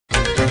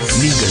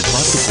நீங்கள்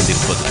பார்த்துக்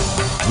கொண்டிருப்பது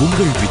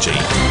உங்கள்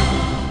விஜய்.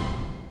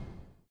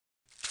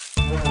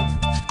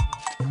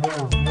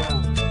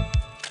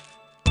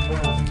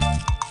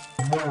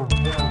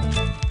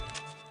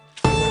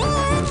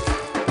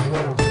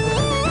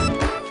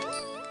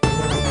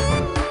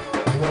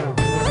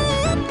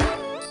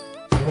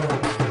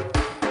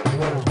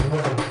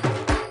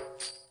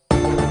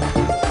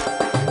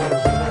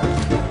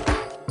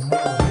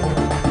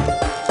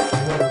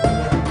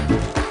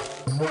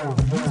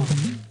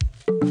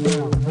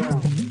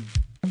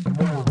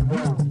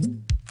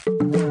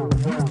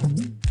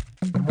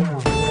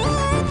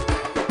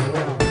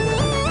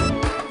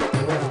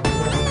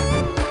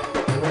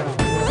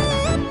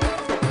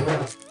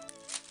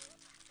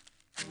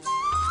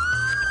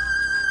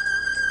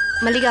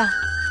 மல்லிகா,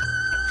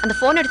 அந்த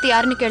போன் எடுத்து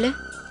யாருன்னு கேளு.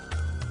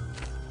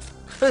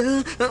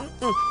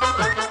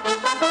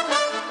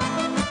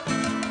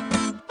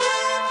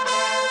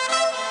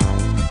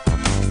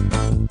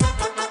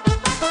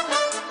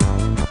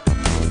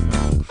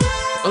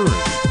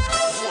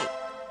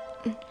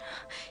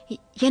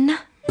 என்ன?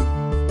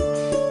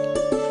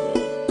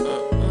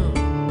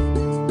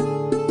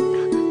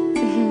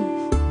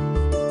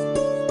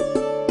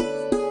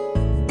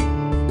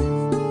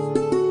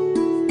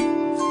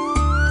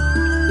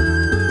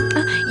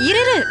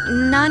 இரு,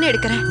 நானே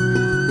எடுக்கிறேன்.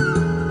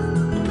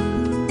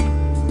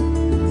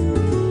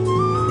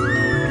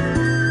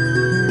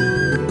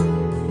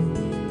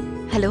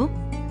 ஹலோ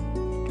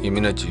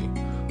மீனாட்சி,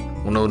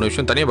 உன்னை ஒரு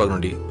விஷயம் தனியா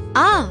பார்க்கணும்டி.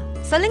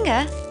 சொல்லுங்க.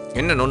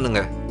 என்ன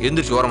நொண்ணுங்க,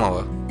 எந்திரிச்சு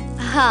ஓரமாவா?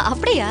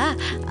 அப்படியா?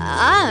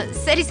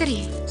 சரி சரி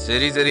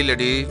சரி சரி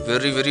இல்லடி,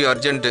 வெரி வெரி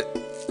அர்ஜென்ட்.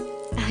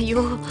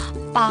 ஐயோ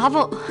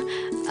பாவம்.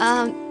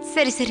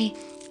 சரி சரி.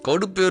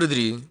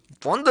 கடுப்பேறுதிரி,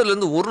 வந்ததுல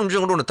இருந்து ஒரு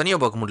நிமிஷம் கூட உன்னை தனியா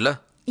பார்க்க முடியல.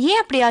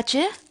 ஏன்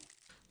அப்படியாச்சு?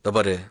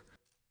 பாரு,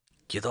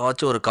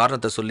 ஏதாச்சும் ஒரு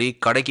காரணத்தை சொல்லி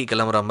கடைக்கு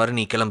கிளம்புற மாதிரி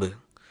நீ கிளம்பு.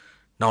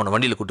 நான் உன்னை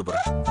வண்டியில கூட்டு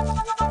போறேன்.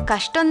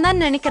 கஷ்டம்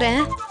தான்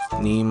நினைக்கிறேன்.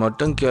 நீ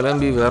மட்டும்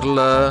கிளம்பி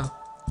வரல,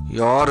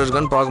 யார்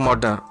இருக்கான்னு பார்க்க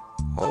மாட்டேன்,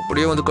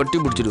 அப்படியே வந்து கட்டி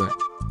பிடிச்சிடுவேன்.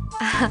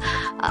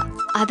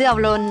 அது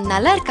அவ்வளோ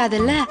நல்லா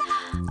இருக்காதுல்ல.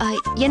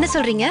 என்ன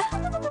சொல்றீங்க?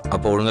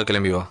 அப்போ ஒழுங்கா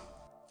கிளம்பி வா.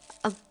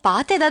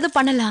 பார்த்து ஏதாவது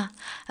பண்ணலாம்.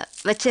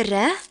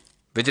 வச்சிடுறேன்.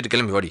 வச்சுட்டு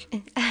கிளம்பி வாடி.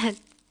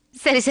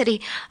 சரி சரி.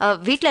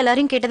 வீட்டில்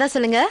எல்லாரையும் கேட்டதா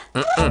சொல்லுங்க.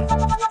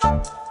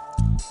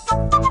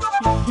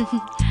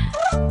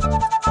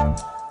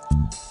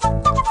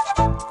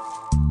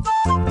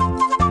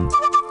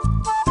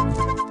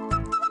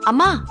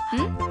 அம்மா,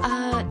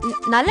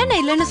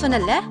 நல்லெண்ணெய் இல்லைன்னு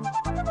சொன்னல?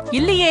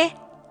 இல்லையே,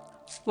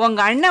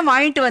 உங்க அண்ணன்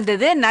வாங்கிட்டு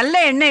வந்தது நல்ல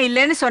எண்ணெய்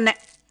இல்லைன்னு சொன்னேன்.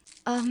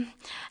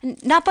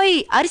 நான் போய்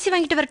அரிசி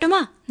வாங்கிட்டு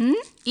வரட்டுமா?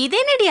 இதே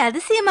நடி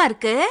அதிசயமா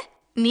இருக்கு.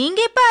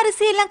 நீங்க எப்ப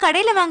அரிசி எல்லாம்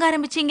கடையில வாங்க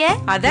ஆரம்பிச்சீங்க?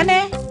 அதானே.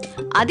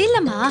 அது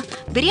இல்லம்மா,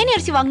 பிரியாணி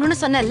அரிசி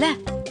வாங்கணும்னு சொன்னல.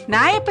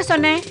 நான் எப்ப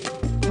சொன்னேன்?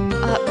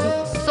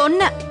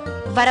 சொன்ன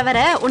வர வர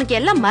உனக்கு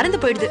எல்லாம் மறந்து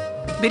போயிடுது.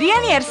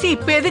 பிரியாணி அரிசி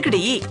இப்ப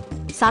எதுக்குடி?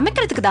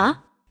 சமைக்கிறதுக்கு தான்.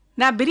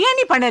 நான்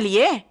பிரியாணி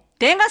பண்ணலையே,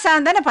 தேங்காய்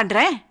சாதம் தானே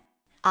பண்றேன்.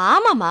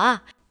 ஆமாமா,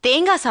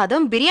 தேங்காய்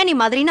சாதம் பிரியாணி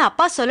மாதிரின்னு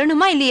அப்பா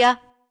சொல்லணுமா இல்லையா?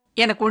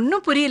 எனக்கு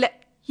ஒன்னும் புரியல.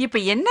 இப்ப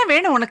என்ன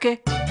வேணும் உனக்கு?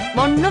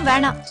 ஒன்னும்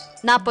வேணாம்,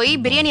 நான் போய்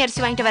பிரியாணி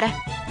அரிசி வாங்கிட்டு வரேன்.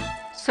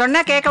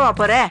 சொன்னா கேட்கவா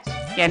போற?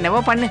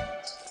 என்னவோ பண்ணு.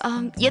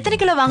 எத்தனை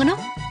கிலோ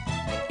வாங்கணும்?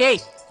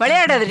 ஏய்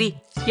விளையாடாதடி,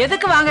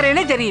 எதுக்கு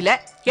வாங்குறேன்னு தெரியல.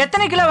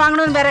 எத்தனை கிலோ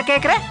வாங்கணும்னு வேற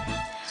கேக்குற?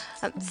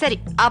 சரி,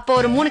 அப்போ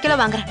ஒரு 3 கிலோ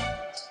வாங்குறேன்.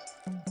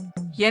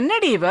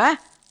 என்னடி இவ,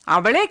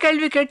 அவளே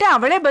கேள்வி கேட்டு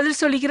அவளே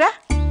பதில் சொல்லிக்கிறா.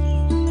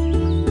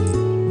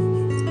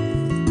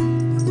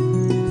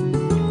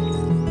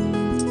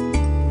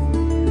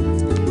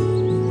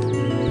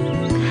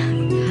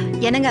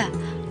 என்னங்க,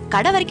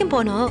 கடை வரைக்கும்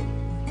போனோம்,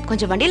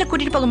 கொஞ்சம் வண்டியில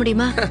கூட்டிட்டு போக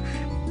முடியுமா?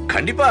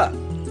 கண்டிப்பா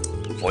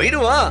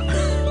போயிடுவா.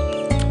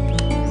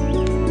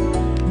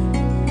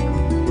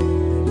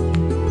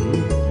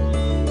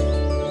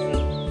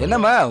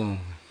 என்னம்மா,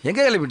 எங்க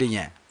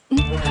கிளம்பிட்டீங்க?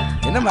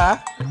 என்னம்மா?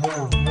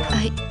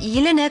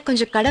 இல்லன்னு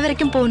கொஞ்சம் கடை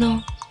வரைக்கும் போனோம்.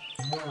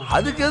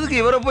 அதுக்கு எதுக்கு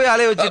இவரை போய்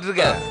அலைய வச்சிட்டு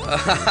இருக்க?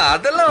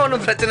 அதெல்லாம்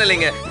ஒன்றும் பிரச்சனை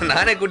இல்லைங்க,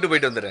 நானே கூட்டு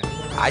போயிட்டு வந்துடுறேன்.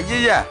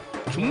 ஐயா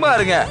சும்மா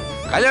இருங்க,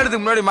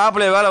 கல்யாணத்துக்கு முன்னாடி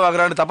மாப்பிள்ளைய வேலை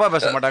வாங்குறான்னு தப்பா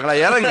பேச மாட்டாங்களா?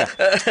 இறங்க.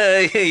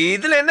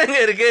 இதுல என்னங்க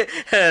இருக்கு,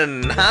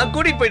 நான்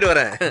கூட்டிட்டு போயிட்டு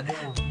வரேன்.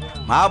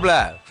 மாப்பிள்ள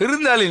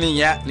விருந்தாளி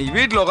நீங்க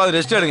வீட்டுல உட்காந்து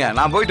ரெஸ்ட் எடுங்க,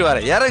 நான் போயிட்டு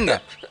வரேன். இறங்க,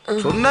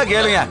 சொன்னா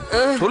கேளுங்க.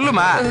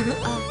 சொல்லுமா,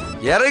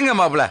 இறங்க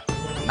மாப்பிள்ள,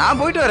 நான்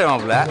போயிட்டு வரேன்.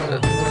 மாப்பிள்ள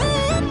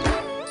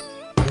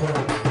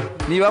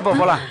நீ வாப்பா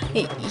போலாம்.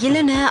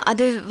 இல்லன்னு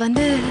அது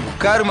வந்து.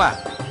 உட்காருமா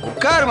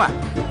உட்காருமா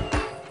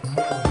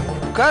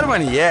உட்காருமா.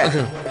 நீ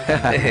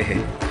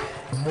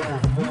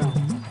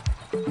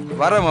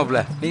வர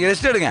மாப்பிள்ள, நீங்க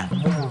ரெஸ்ட் எடுங்க.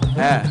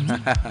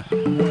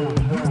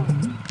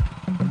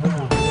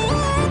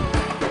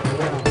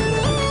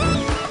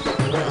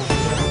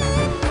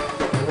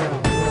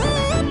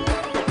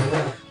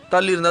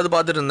 தள்ளி இருந்தாது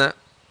பார்த்துட்டு இருந்தேன்.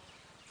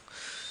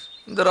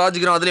 இந்த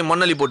ராஜகிரம் அதுலயும்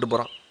மண்ணலி போட்டு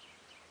போறான்.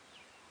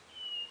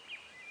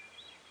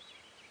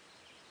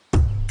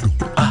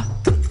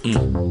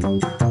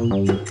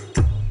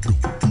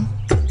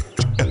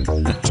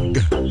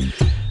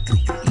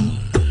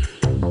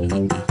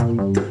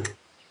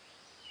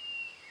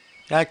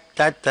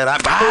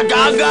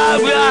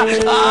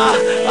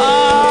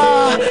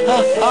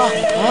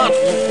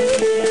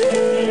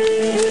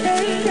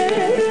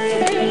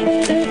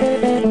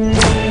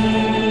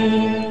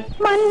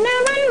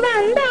 மன்னவன்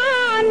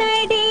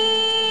வந்தானடி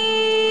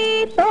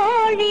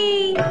தோழி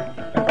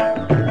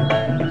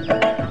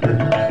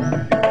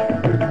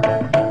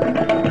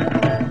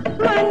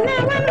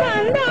மன்னவன்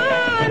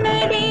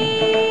வந்தானடி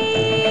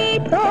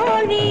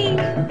தோழி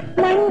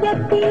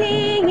மஞ்சத்திலே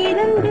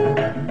இருந்து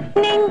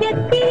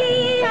நெஞ்சத்திலே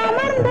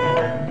அமர்ந்த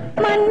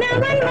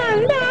மன்னவன்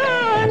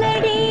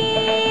வந்தானடி.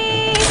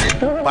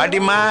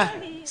 பாட்டிமா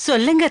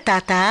சொல்லுங்க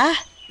தாத்தா.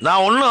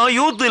 நான் ஒன்றும்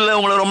யூத் இல்லை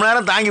உங்களை ரொம்ப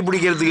நேரம் தாங்கி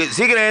பிடிக்கிறதுக்கு.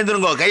 சீக்கிரம்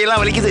எழுந்துருங்கோ,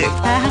 கையெல்லாம் வலிக்குது.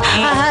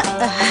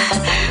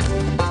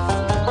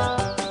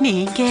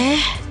 நீங்க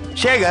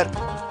சேகர்,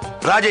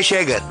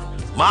 ராஜசேகர்,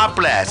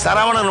 மாப்பிள்ள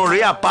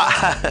சரவணனுடைய அப்பா.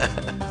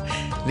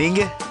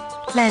 நீங்க?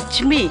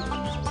 லட்சுமி,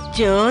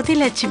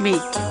 ஜோதிலட்சுமி.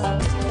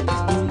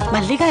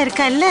 மல்லிகா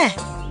இருக்கா இல்ல?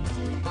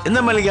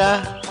 எந்த மல்லிகா?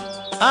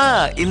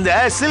 இந்த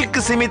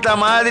சில்க் சிமிதா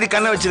மாதிரி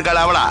கண்ணை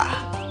வச்சிருக்காள் அவளா?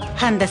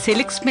 அந்த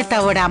சில்க்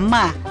ஸ்மிதாவோட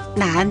அம்மா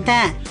நான்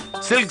தான்.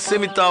 சில்க்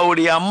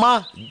சிமிதாவுடைய அம்மா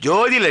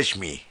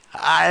ஜோதிலட்சுமி.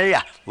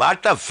 ஐயா,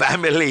 what a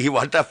family,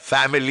 what a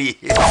family.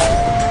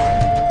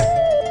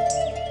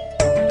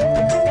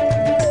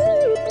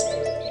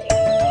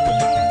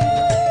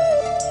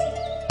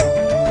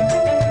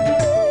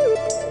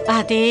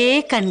 அதே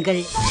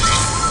கண்கள்,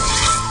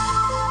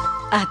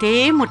 அதே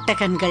முட்டை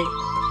கண்கள்.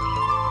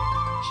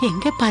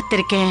 எங்க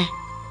பார்த்திருக்கேன்?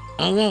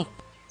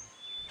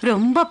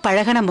 ரொம்ப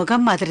பழகன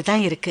முகம் மாதிரி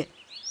தான் இருக்கு.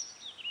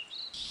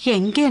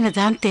 எங்கன்னு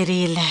தான்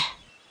தெரியல.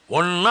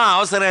 ஒன்றும்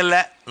அவசரம் இல்லை.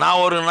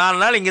 நான் ஒரு 4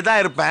 நாள் இங்கே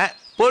தான் இருப்பேன்.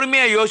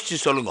 பொறுமையா யோசிச்சு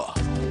சொல்லுங்க.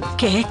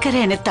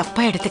 கேட்கறேன்னு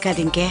தப்பா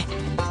எடுத்துக்காதீங்க.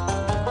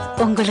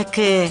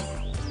 உங்களுக்கு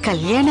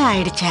கல்யாணம்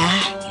ஆயிடுச்சா?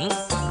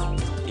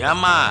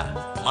 ஏம்மா,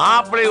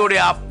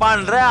 மாப்பிள்ளையுடைய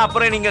அப்பான்ற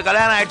அப்புறம் நீங்க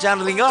கல்யாணம்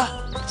ஆயிடுச்சான்றீங்க?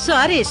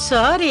 Sorry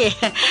sorry.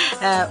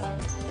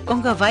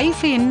 உங்க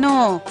வைஃப்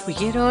இன்னும்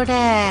உயிரோட?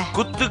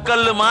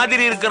 குத்துக்கல்லு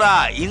மாதிரி இருக்கிறா.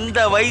 இந்த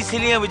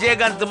வயசுலயும்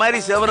விஜயகாந்த் மாதிரி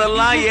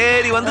செவரெல்லாம்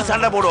ஏறி வந்து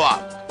சண்டை போடுவா.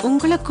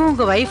 உங்களுக்கும்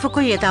உங்க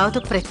வைஃபுக்கும் ஏதாவது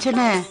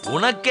பிரச்சனை?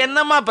 உனக்கு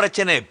என்னம்மா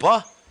பிரச்சனை இப்போ?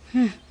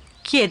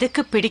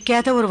 எதுக்கு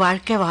பிடிக்காத ஒரு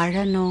வாழ்க்கை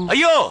வாழணும்?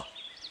 ஐயோ,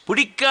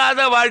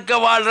 பிடிக்காத வாழ்க்கை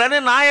வாழ்றேன்னு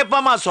நான்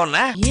எப்பமா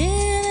சொன்னேன்?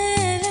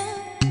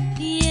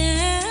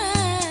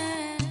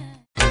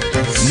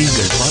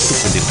 நீங்கள்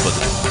பார்த்துக்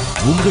கொண்டிருப்பது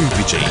உங்கள்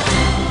விஜய்.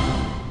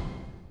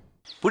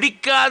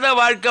 பிடிக்காத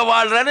வாழ்க்கை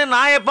வாழ்றேன்னு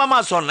நான் எப்பமா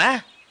சொன்னேன்?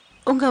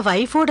 உங்க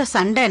வைஃபோட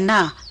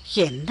சண்டைன்னா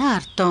என்ன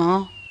அர்த்தம்?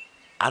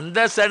 அந்த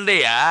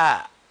சண்டையா?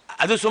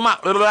 அது சும்மா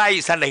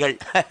சண்டைகள்.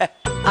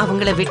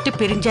 அவங்கள விட்டு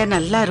பிரிஞ்சா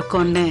நல்லா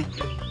இருக்கும்னு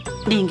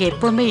நீங்க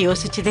எப்பவுமே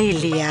யோசிச்சதே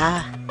இல்லையா?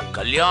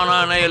 கல்யாணம்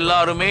ஆன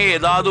எல்லாருமே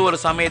ஏதாவது ஒரு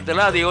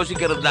சமயத்துல அதை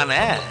யோசிக்கிறது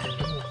தானே.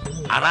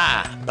 ஆனா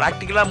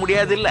பிராக்டிக்கலா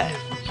முடியாது இல்ல.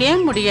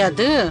 ஏன்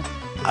முடியாது?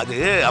 அது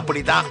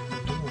அப்படிதான்.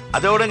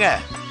 அதை விடுங்க.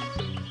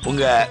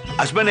 உங்க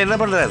ஹஸ்பண்ட் என்ன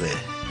பண்றாரு?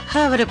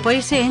 அவரு போய்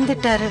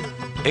சேர்ந்துட்டாரு.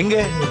 எங்க?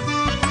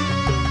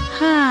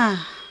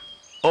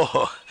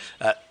 ஓஹோ,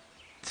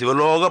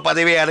 சிவலோக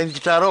பதவியை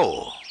அடைஞ்சிட்டாரோ?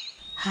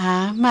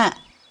 ஆமா,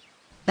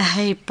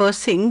 நான் இப்போ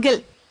சிங்கிள்.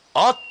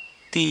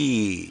 ஆத்தி,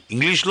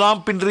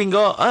 இங்கிலீஷ்லாம் பின்றீங்க.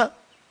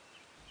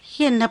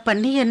 என்ன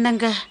பண்ணி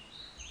என்னங்க,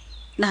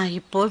 நான்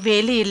இப்போ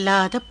வேலி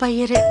இல்லாத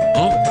பயிறு,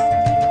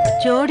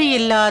 ஜோடி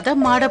இல்லாத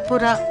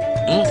மாடப்புறா,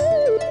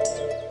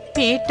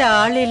 வீட்டு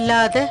ஆள்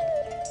இல்லாத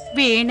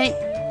வீணை.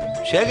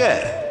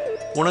 சேகர்,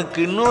 உனக்கு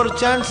இன்னொரு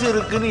சான்ஸ்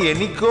இருக்குன்னு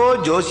என்னைக்கோ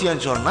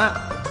ஜோசியன் சொன்னா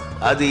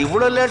அது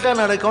இவ்வளவு லேட்டா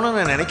நடக்கும்னு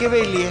நான்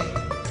நினைக்கவே இல்லையே.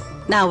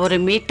 நான் ஒரு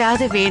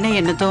மீட்டாத வீணை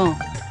என்னதும்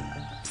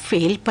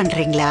ஃபீல்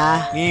பண்றீங்களா?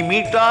 நீ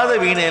மீட்டாத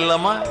வீணை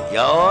இல்லம்மா,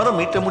 யாரும்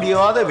மீட்ட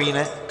முடியாத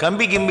வீணை.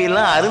 கம்பி கிம்பி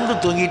எல்லாம் அருந்து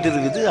தொங்கிட்டு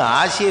இருக்குது.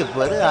 ஆசையை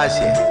பாரு,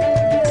 ஆசைய.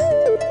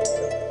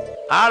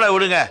 ஆளை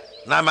விடுங்க,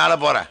 நான் மேல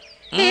போறேன்.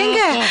 ஏங்க,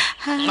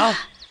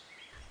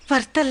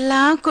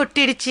 வர்த்தெல்லாம்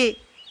கொட்டிடுச்சு.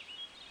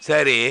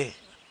 சரி,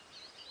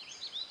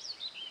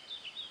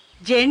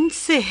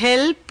 ஜென்ஸ்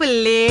ஹெல்ப்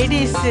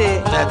லேடிஸ்.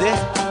 அது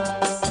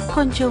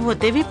கொஞ்சம்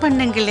உதவி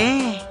பண்ணுங்களே.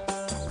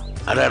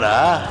 அடடா,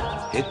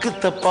 எக்கு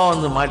தப்பா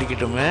வந்து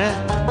மாட்டிக்கிட்டோமே.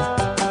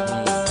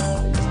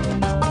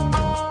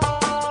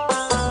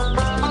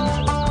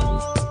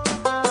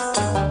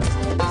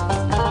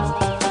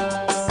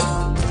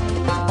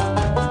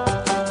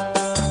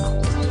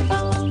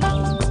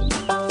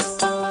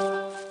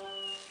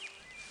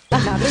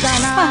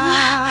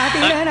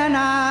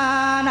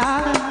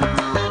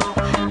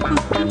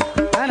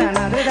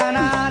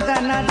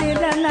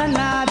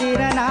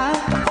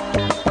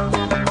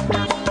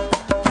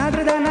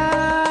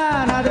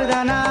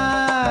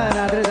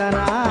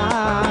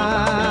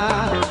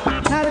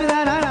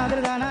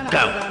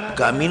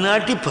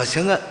 தமிழ்நாட்டி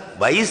பசங்க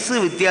வயசு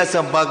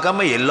வித்தியாசம்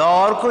பார்க்காம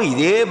எல்லாருக்கும்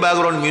இதே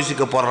பேக்ரவுண்ட்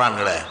மியூசிக்க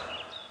போடுறாங்களே.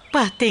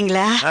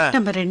 பாத்தீங்களா,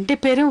 நம்ம 2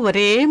 பேரும்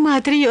ஒரே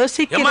மாதிரி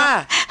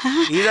யோசிக்கிறோம்.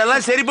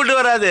 இதெல்லாம் சரிப்பட்டு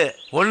வராது.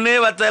 ஒண்ணு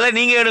வத்தல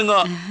நீங்க எடுங்க,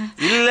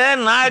 இல்ல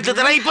நான்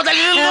எடுத்து இப்ப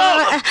தள்ளி.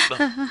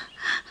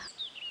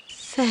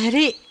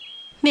 சரி,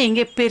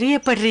 நீங்க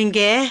பிரியப்படுறீங்க,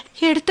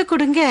 எடுத்து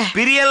கொடுங்க.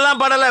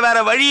 பிரியெல்லாம் படல, வேற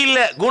வழி இல்ல.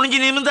 குனிஞ்சு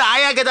நிமிந்து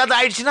ஆயாக்கு ஏதாவது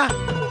ஆயிடுச்சுன்னா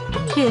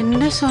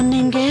என்ன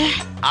சொன்னீங்க?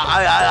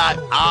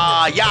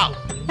 ஆயா.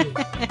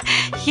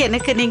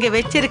 எனக்கு நீங்க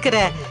வச்சிருக்கிற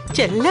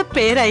செல்ல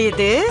பேரா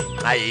இது?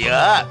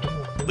 ஐயோ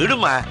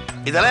விடுமா,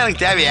 இதெல்லாம்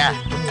எனக்கு தேவையா?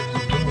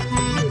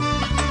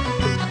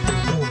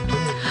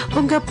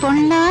 உங்க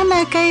பொன்னான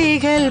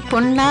கைகள்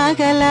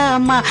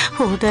பொன்னாகலாமா,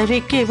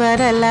 உதவிக்கு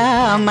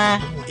வரலாமா?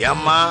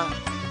 ஏம்மா,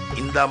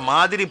 இந்த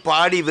மாதிரி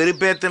பாடி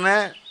வெறுப்பேத்துன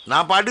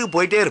நான் பாட்டுக்கு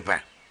போயிட்டே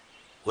இருப்பேன்.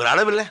 ஒரு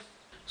அளவில்ல.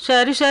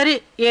 சரி சரி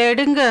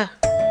எடுங்க.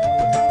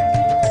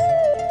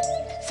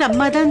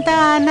 சம்மதம்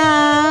தானா,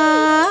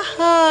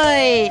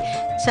 ஹோய்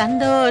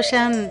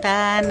சந்தோஷம்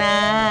தானா?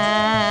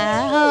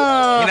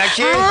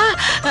 மீனாட்சி,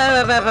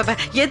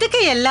 எதுக்கு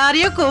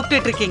எல்லாரையும்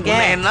கூப்பிட்டு இருக்கீங்க?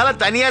 என்னால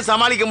தனியா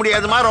சமாளிக்க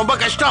முடியாதுமா, ரொம்ப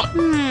கஷ்டம்.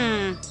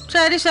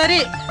 சரி சரி,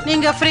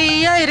 நீங்க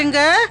ஃப்ரீயா இருங்க.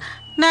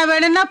 நான்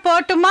வேணும்னா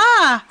போட்டுமா?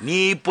 நீ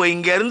இப்போ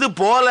இங்க இருந்து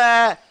போல,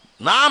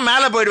 நான்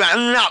மேல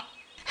போயிடுவேன்.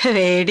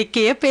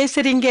 வேடிக்கையா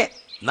பேசுறீங்க.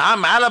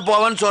 நான் மேல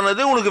போவேன்னு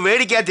சொன்னது உனக்கு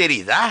வேடிக்கையா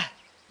தெரியுதா?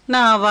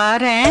 நான்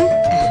வரேன்.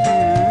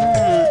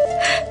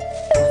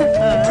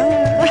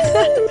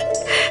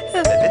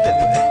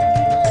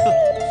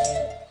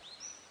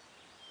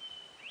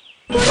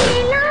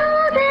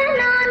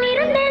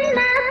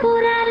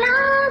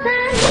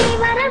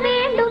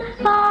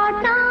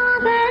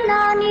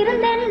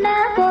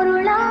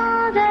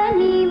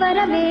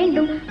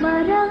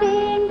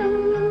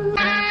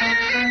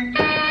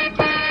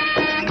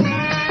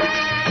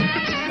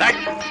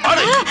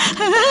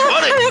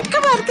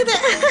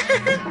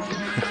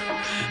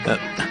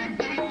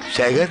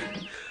 சேகர்,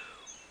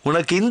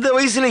 உனக்கு இந்த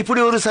வயசுல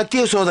இப்படி ஒரு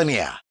சத்திய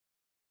சோதனையா?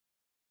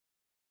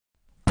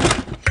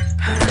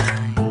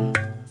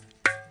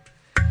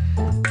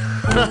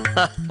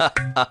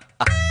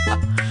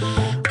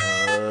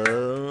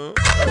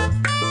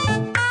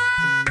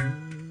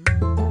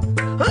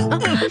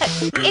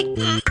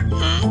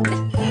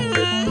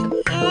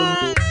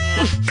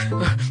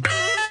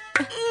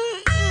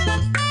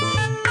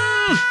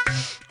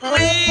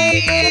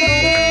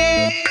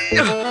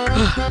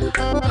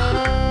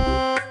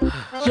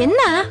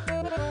 என்ன?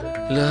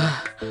 இல்ல,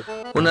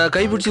 உன்னை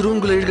கைப்பிடிச்சு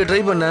ரூம்குள்ள இழுக்க ட்ரை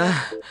பண்ண.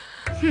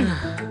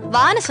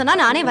 வான்னு சொன்னா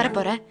நானே வர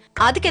போறேன்.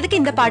 அதுக்கு எதுக்கு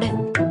இந்த பாடு?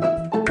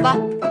 வா.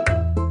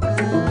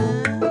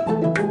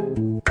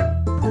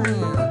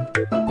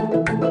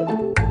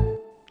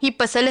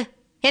 இப்ப சொல்லு,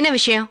 என்ன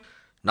விஷயம்?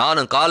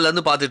 நானும் கால்ல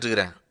இருந்து பாத்துட்டு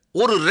இருக்கிறேன்.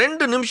 ஒரு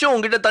 2 நிமிஷம்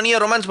உங்ககிட்ட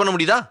தனியா ரொமான்ஸ் பண்ண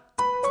முடியுதா?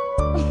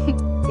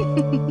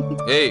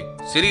 ஏய்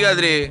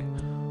சிரிகாதிரி,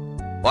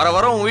 வர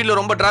வர உங்க வீட்டுல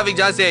ரொம்ப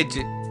டிராபிக் ஜாஸ்தி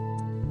ஆயிடுச்சு.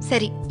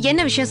 சரி,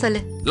 என்ன விஷயம் சொல்லு.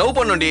 லவ்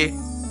பண்ணுடி.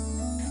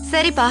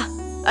 சரிப்பா,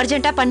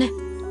 அர்ஜென்ட்டா பண்ணு.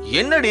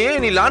 என்னடி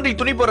நீ லாண்ட்ரி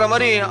துணி போடுற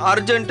மாதிரி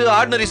அர்ஜென்ட்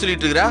ஆர்டினரி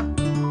சொல்லிட்டு இருக்கற?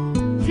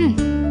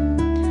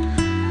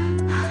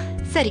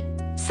 சரி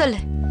சொல்லு.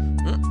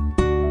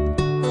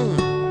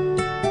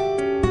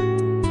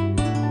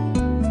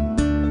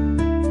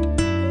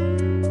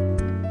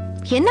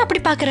 என்ன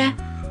அப்படி பாக்குற?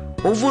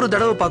 ஒவ்வொரு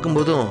தடவை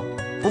பார்க்கும்போதும்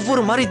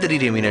ஒவ்வொரு மாதிரி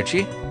தெரியுறே மீனாட்சி.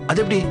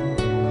 அது எப்படி?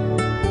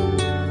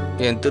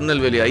 என்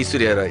திருநெல்வேலி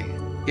ஐஸ்வர்யா ராய்,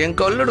 என்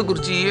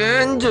கல்லடக்குறிச்சி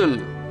ஏஞ்சல்.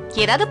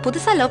 ஏதாவது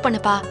புதுசா லவ்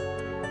பண்ணுப்பா.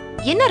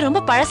 என்ன ரொம்ப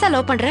பழசா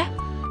லவ் பண்ற?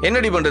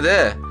 என்னடி பண்றது?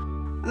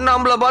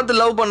 நம்மள பார்த்து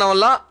லவ்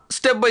பண்ணவெல்லாம்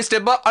ஸ்டெப் பை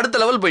ஸ்டெப்பா அடுத்த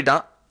லெவல்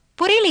போயிட்டான்.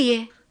 புரியலையே.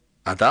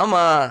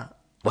 அதாமா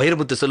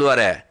வைரமுத்து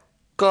சொல்லுவாரே,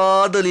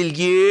 காதலில்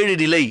 7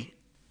 நிலை.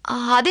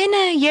 அது என்ன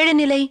 7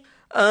 நிலை?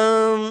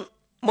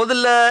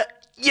 முதல்ல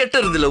 8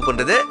 இருந்து லவ்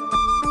பண்றது,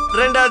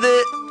 2வது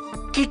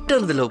கிட்ட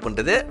இருந்து லவ்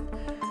பண்றது,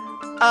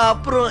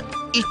 அப்புறம்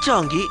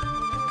இச்சாங்கி,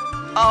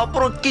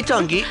 அப்புறம்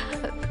கிச்சாங்கி,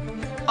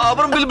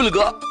 அப்புறம்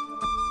பில்பிலுக்கா,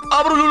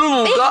 அப்புறம்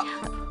லுலுலுக்கா,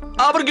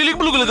 அப்புறம்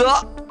கிளிக்குலுக்குலுக்கா.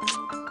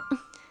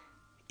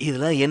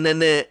 இதெல்லாம்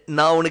என்னன்னு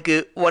நான் உனக்கு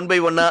 1 by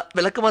 1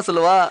 விளக்கமா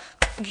சொல்லவா?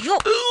 ஐயோ,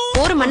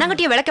 ஒரு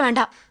மண்ணாங்கட்டிய விளக்க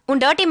வேண்டாம்.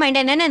 உன் டர்ட்டி மைண்ட்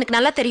என்னன்னு எனக்கு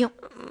நல்லா தெரியும்.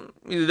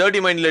 இது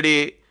டர்ட்டி மைண்ட் இல்லடி,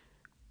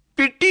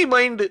 பிட்டி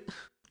மைண்ட்.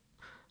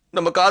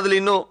 நம்ம காதல்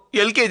இன்னும்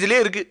எல்கேஜிலே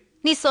இருக்கு.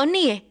 நீ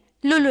சொன்னியே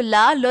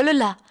லுலுலா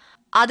லொலுலா,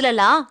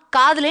 அதுலலாம்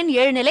காதலின்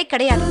 7 நிலை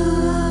கிடையாது.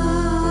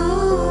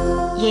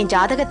 என்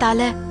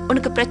ஜாதகத்தால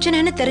உனக்கு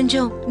பிரச்சனைன்னு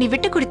தெரிஞ்சும் நீ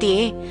விட்டு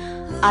கொடுத்தியே,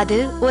 அது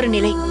ஒரு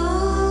நிலை.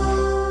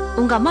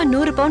 உங்க அம்மா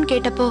 100 பவுன்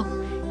கேட்டப்போ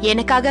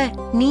எனக்காக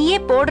நீயே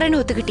போடுறேன்னு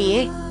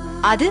ஒத்துக்கிட்டியே,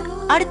 அது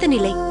அடுத்த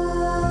நிலை.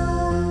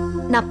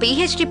 நான்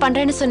PhD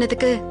பண்றேன்னு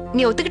சொன்னதுக்கு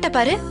நீ ஒத்துக்கிட்ட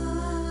பாரு,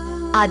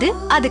 அது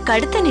அதுக்கு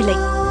அடுத்த நிலை.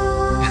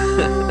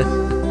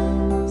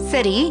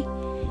 சரி,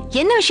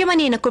 என்ன விஷயமா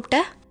நீ என்ன கூப்பிட்ட?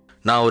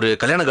 நான் ஒரு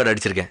கல்யாண கார்டு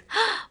அடிச்சிருக்கேன்.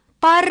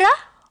 பாருடா.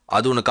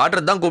 அது உன்னை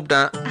காட்டுறது தான்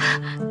கூப்பிட்டேன்.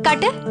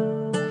 காட்டு.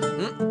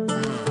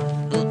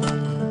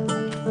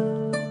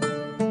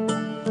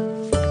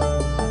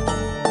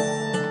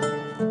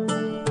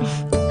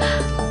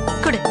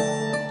 குடு.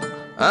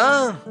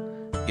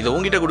 இதை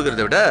உங்ககிட்ட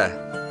கொடுக்கறத விட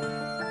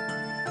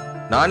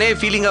நானே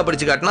ஃபீலிங்கா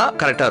படிச்சு காட்டினா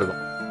கரெக்டா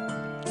இருக்கும்.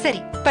 சரி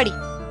படி.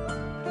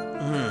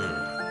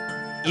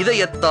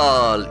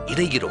 இதயத்தால்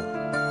இடைகிறோம்.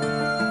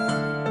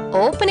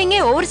 ஓப்பனிங்கே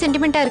ஓவர்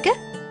சென்டிமெண்டா இருக்கு.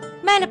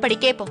 மேல படி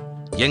கேப்போம்.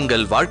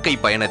 எங்கள் வாழ்க்கை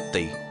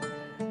பயணத்தை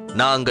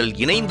நாங்கள்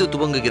இணைந்து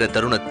துவங்குகிற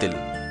தருணத்தில்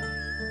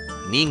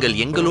நீங்கள்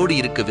எங்களோடு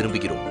இருக்க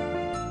விரும்புகிறோம்.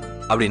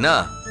 அப்படின்னா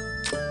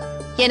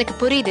எனக்கு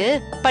புரியுது,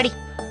 படி.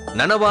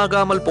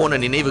 நனவாகாமல் போன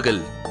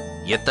நினைவுகள்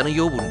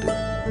எத்தனையோ உண்டு.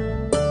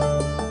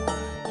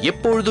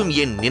 எப்பொழுதும்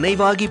என்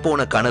நினைவாகி போன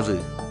கனவு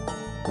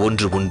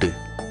ஒன்று உண்டு.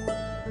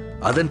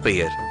 அதன்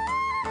பெயர்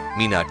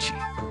மீனாட்சி.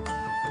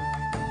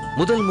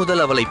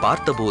 முதல் அவளை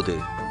பார்த்தபோது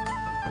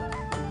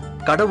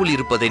கடவுள்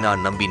இருப்பதை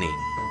நான் நம்பினேன்.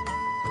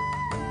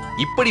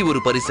 இப்படி ஒரு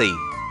பரிசை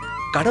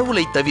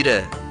கடவுளை தவிர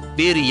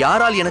வேறு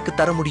யாரால் எனக்கு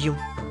தர முடியும்?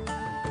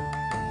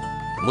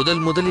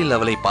 முதலில்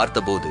அவளை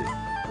பார்த்தபோது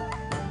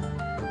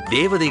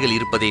தேவதைகள்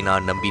இருப்பதை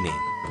நான்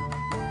நம்பினேன்.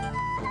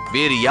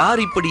 வேறு யார்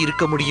இப்படி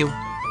இருக்க முடியும்?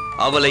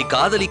 அவளை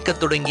காதலிக்க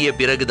தொடங்கிய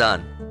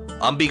பிறகுதான்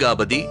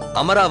அம்பிகாபதி,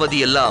 அமராவதி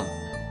எல்லாம்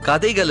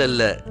கதைகள்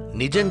அல்ல,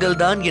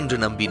 நிஜங்கள்தான் என்று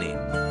நம்பினேன்.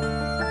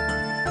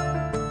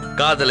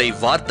 காதலை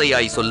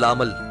வார்த்தையாய்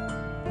சொல்லாமல்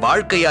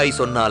வாழ்க்கையாய்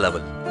சொன்னாள்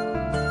அவள்.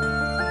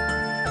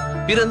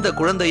 பிறந்த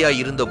குழந்தையாய்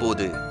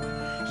இருந்தபோது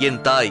என்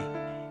தாய்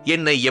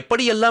என்னை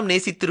எப்படியெல்லாம்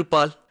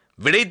நேசித்திருப்பாள்?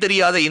 விடை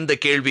தெரியாத இந்த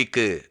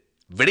கேள்விக்கு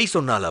விடை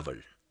சொன்னாள்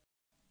அவள்.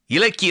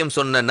 இலக்கியம்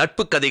சொன்ன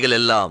நட்பு கதைகள்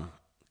எல்லாம்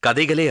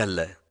கதைகளே அல்ல.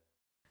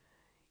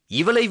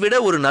 இவளை விட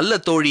ஒரு நல்ல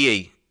தோழியை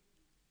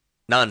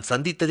நான்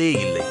சந்தித்ததே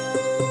இல்லை.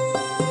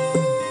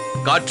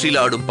 காற்றில்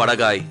ஆடும்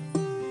படகாய்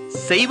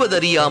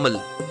செய்வதறியாமல்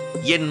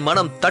என்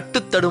மனம் தட்டு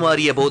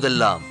தடுமாறிய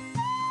போதெல்லாம்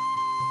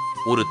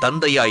ஒரு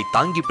தந்தையாய்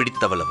தாங்கி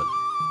பிடித்தவள் அவள்.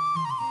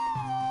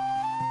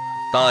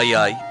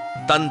 தாயாய்,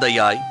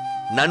 தந்தையாய்,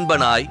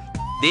 நண்பனாய்,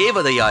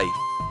 தேவதையாய்,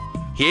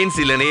 ஏன்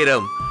சில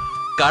நேரம்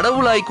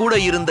கடவுளாய் கூட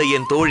இருந்த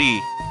என் தோழி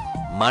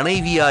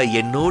மனைவியாய்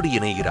என்னோடு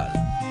இணைகிறாள்.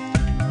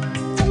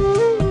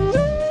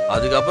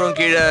 அதுக்கப்புறம்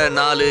கீழே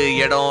 4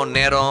 இடம்,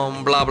 நேரம்,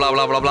 பிளா பிளா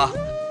பிளா பிளா பிளா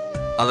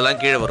அதெல்லாம்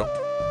கீழே வரும்.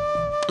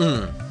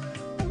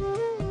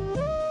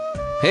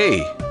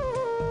 ஹேய்,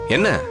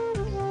 என்ன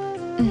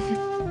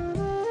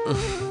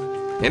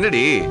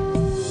என்னடி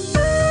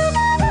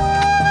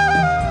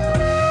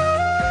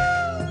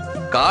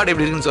கார்டு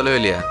எப்படி இருக்குன்னு சொல்லவே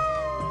இல்லையா?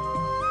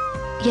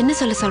 என்ன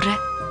சொல்ற?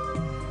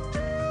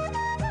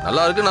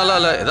 நல்லா இருக்கு, நல்லா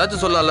இல்ல,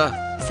 ஏதாச்சும் சொல்லல.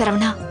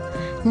 சரவணா,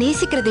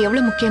 நேசிக்கிறது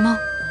எவ்வளவு முக்கியமோ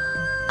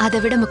அதை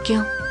விட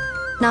முக்கியம்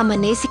நாம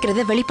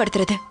நேசிக்கிறத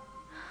வெளிப்படுத்துறது.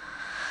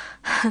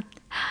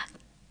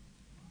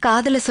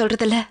 காதல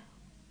சொல்றதுல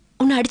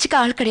உன்னை அடிச்சுக்க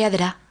ஆள்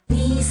கிடையாதுடா.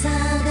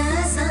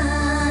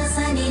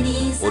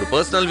 ஒரு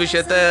பர்சனல்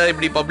விஷயத்த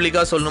இப்படி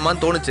பப்ளிக்கா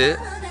சொல்லணுமான்னு தோணுச்சு.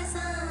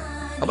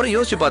 அப்புறம்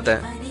யோசிச்சு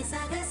பார்த்தேன்,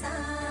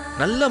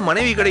 நல்ல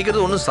மனைவி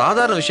கிடைக்கிறது ஒன்றும்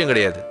சாதாரண விஷயம்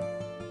கிடையாது.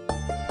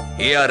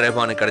 ஏஆர்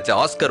ரஹ்மானுக்கு கிடைச்ச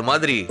ஆஸ்கர்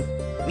மாதிரி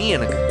நீ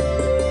எனக்கு.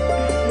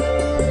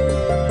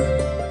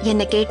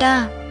 என்ன கேட்டா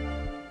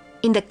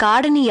இந்த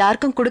கார்டு நீ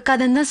யாருக்கும்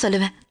கொடுக்காதன்னு தான்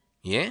சொல்லுவேன்.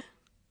 ஏன்?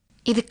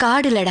 இது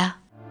கார்டு இல்லடா,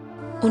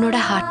 உன்னோட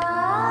ஹார்ட்.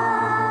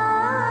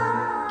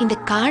 இந்த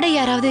கார்டை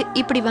யாராவது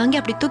இப்படி வாங்கி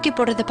அப்படி தூக்கி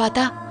போடுறத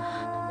பார்த்தா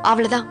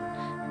அவ்வளவுதான்,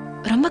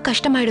 ரொம்ப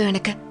கஷ்டமாயிடும்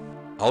எனக்கு.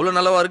 அவ்வளவு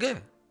நல்லவா இருக்கு?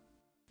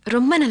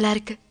 ரொம்ப நல்லா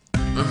இருக்கு.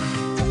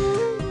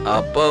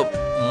 அப்ப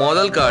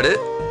முதல் கார்டு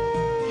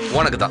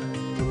உனக்கு தான்.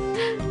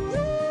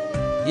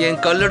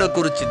 என்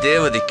கல்லிடக்குறிச்சி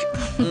தேவதைக்கு.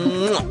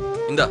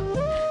 இந்தா,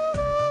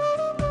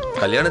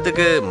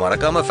 கல்யாணத்துக்கு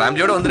மறக்காம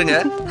ஃபேமிலியோட வந்துருங்க.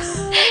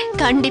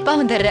 கண்டிப்பா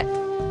வந்துடுறேன்.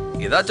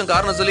 ஏதாச்சும்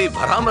காரணம் சொல்லி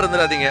வராம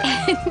இருந்துடாதீங்க.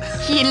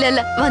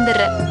 இல்ல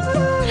வந்துடுறேன்.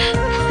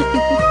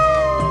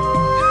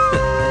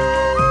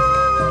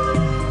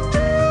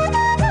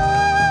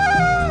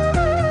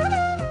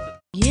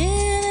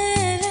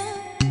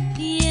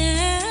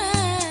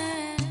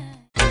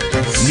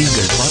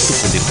 நீங்கள் பார்த்துக்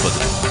கொண்டிருப்பது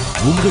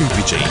உங்கள்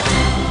விஜய்.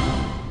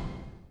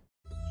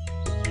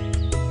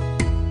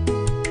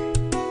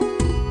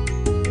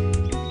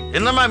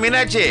 என்னம்மா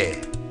மீனாட்சி,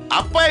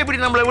 அப்பா இப்படி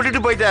நம்மளை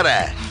விட்டுட்டு போயிட்டார?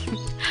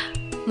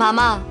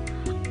 மாமா,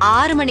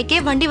 6 மணிக்கே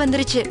வண்டி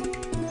வந்துருச்சு.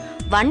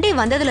 வண்டி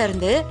வந்ததுல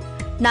இருந்து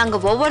நாங்க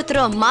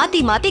ஒவ்வொருத்தரும்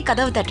மாத்தி மாத்தி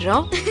கதவு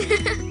தட்டுறோம்.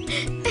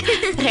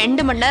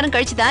 2 மணி நேரம்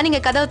கழிச்சு தான்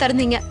நீங்க கதவு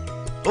திறந்தீங்க.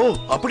 ஓ,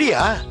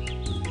 அப்படியா?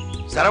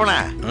 சரவணா,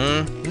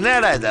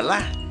 என்னடா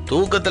இதெல்லாம்?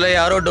 தூக்கத்துல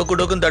யாரோ டொக்கு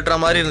டொக்குன்னு தட்டுற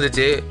மாதிரி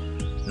இருந்துச்சு.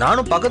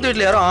 நானும் பக்கத்து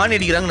வீட்டுல யாரோ ஆணி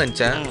அடிக்கிறாங்கன்னு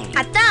நினைச்சேன்.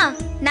 அத்தா,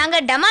 நாங்க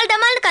டமால்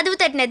டமால்னு கதவு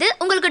தட்டினது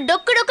உங்களுக்கு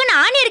டொக்கு டொக்குன்னு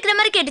ஆணி அடிக்கிற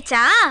மாதிரி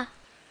கேட்டுச்சா?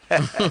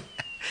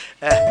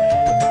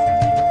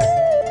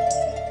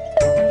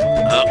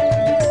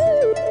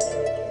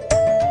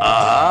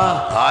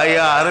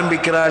 ஆயா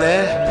ஆரம்பிக்கிறாளே.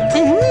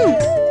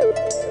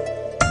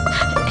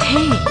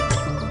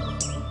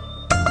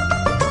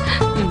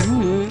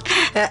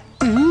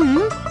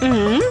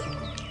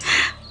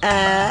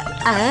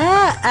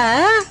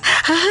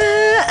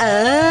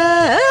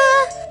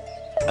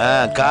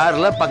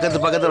 கார்ல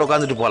பக்கத்துல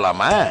உட்காந்துட்டு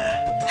போலாமா?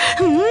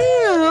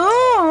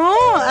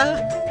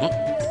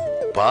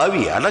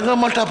 பாவி அடங்க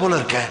மாட்டா போல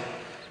இருக்க.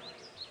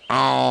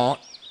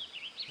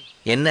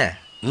 என்ன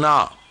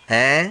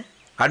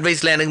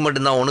அட்வைஸ்ல எனக்கு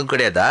மட்டும்தான், உனக்கு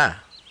கிடையாதா?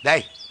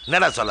 டேய்,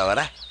 என்னடா சொல்ல வர?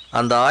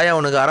 அந்த ஆயா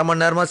உனக்கு 1/2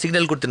 மணி நேரமா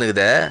சிக்னல்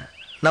கொடுத்துனுக்குத,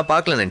 நான்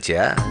பார்க்கல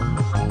நினைச்சியா?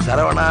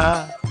 சரவணா,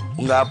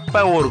 உங்க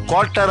அப்பா ஒரு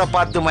கோட்டரை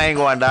பார்த்து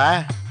மயங்குவாண்டா.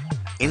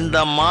 இந்த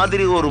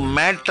மாதிரி ஒரு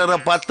மேட்டரை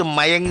பார்த்து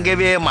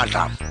மயங்கவே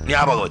மாட்டான்,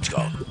 ஞாபகம்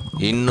வச்சுக்கோ.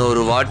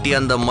 இன்னொரு வாட்டி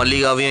அந்த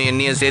மல்லிகாவையும்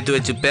என்னையும் சேர்த்து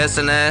வச்சு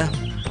பேசின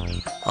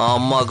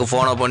அம்மாவுக்கு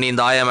போனை பண்ணி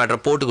இந்த ஆயா மேட்டரை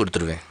போட்டு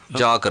கொடுத்துருவேன்.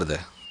 ஜாக்கிரதை.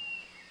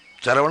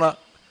 சரவணா,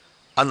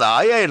 அந்த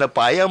ஆயா என்ன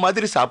பாயா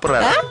மாதிரி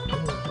சாப்பிட்றாரு.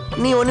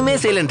 நீ ஒண்ணுமே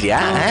செய்யலன்றியா?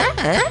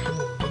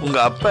 உங்க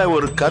அப்பா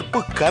ஒரு கற்பு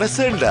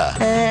கரசன்டா.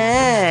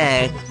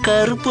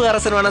 கருப்பு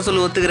அரசன் வேணா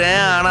சொல்லி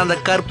ஒத்துக்கிறேன். ஆனா அந்த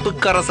கற்பு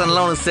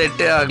கரசன்லாம் உனக்கு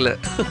செட்டே ஆகல.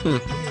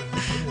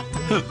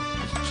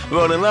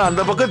 வேணும்னா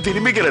அந்த பக்கம்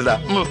திரும்பிக்கிறடா.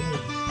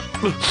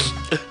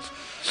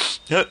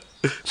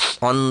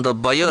 அந்த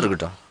பயம்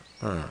இருக்கட்டும்.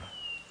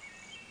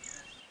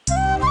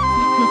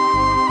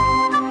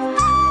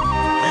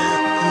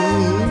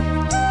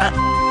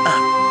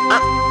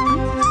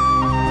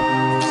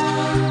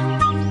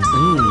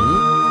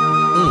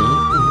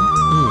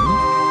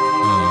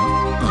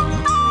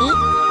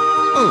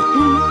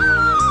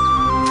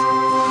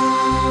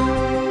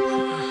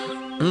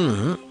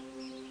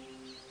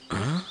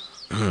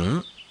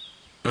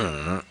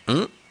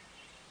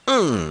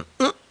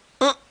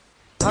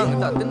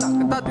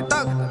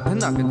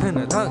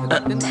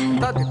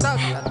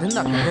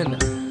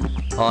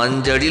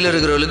 அஞ்சு அடியில்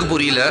இருக்கிறவளுக்கு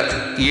புரியல,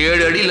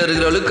 7 அடியில்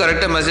இருக்கிறவளுக்கு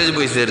கரெக்டா மெசேஜ்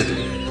போய் சேருது.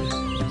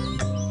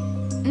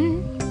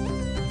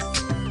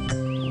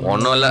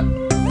 ஒன்னும் இல்ல.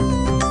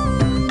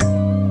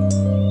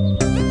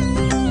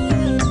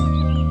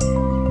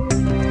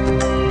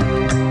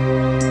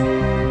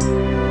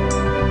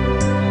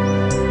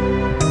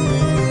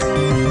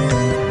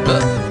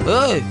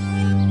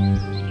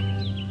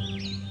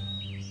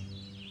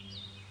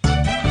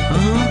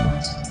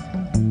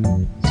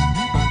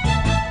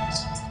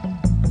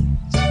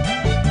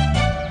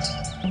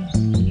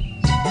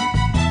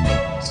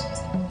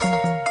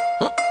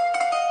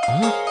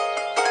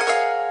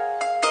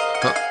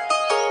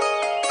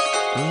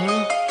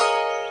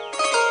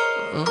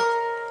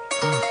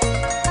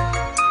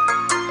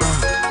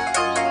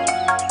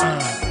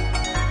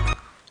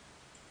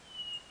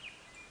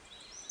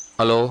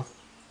 ஹலோ,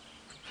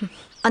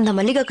 அந்த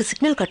மல்லிகாக்கு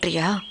சிக்னல்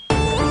கட்டுறியா?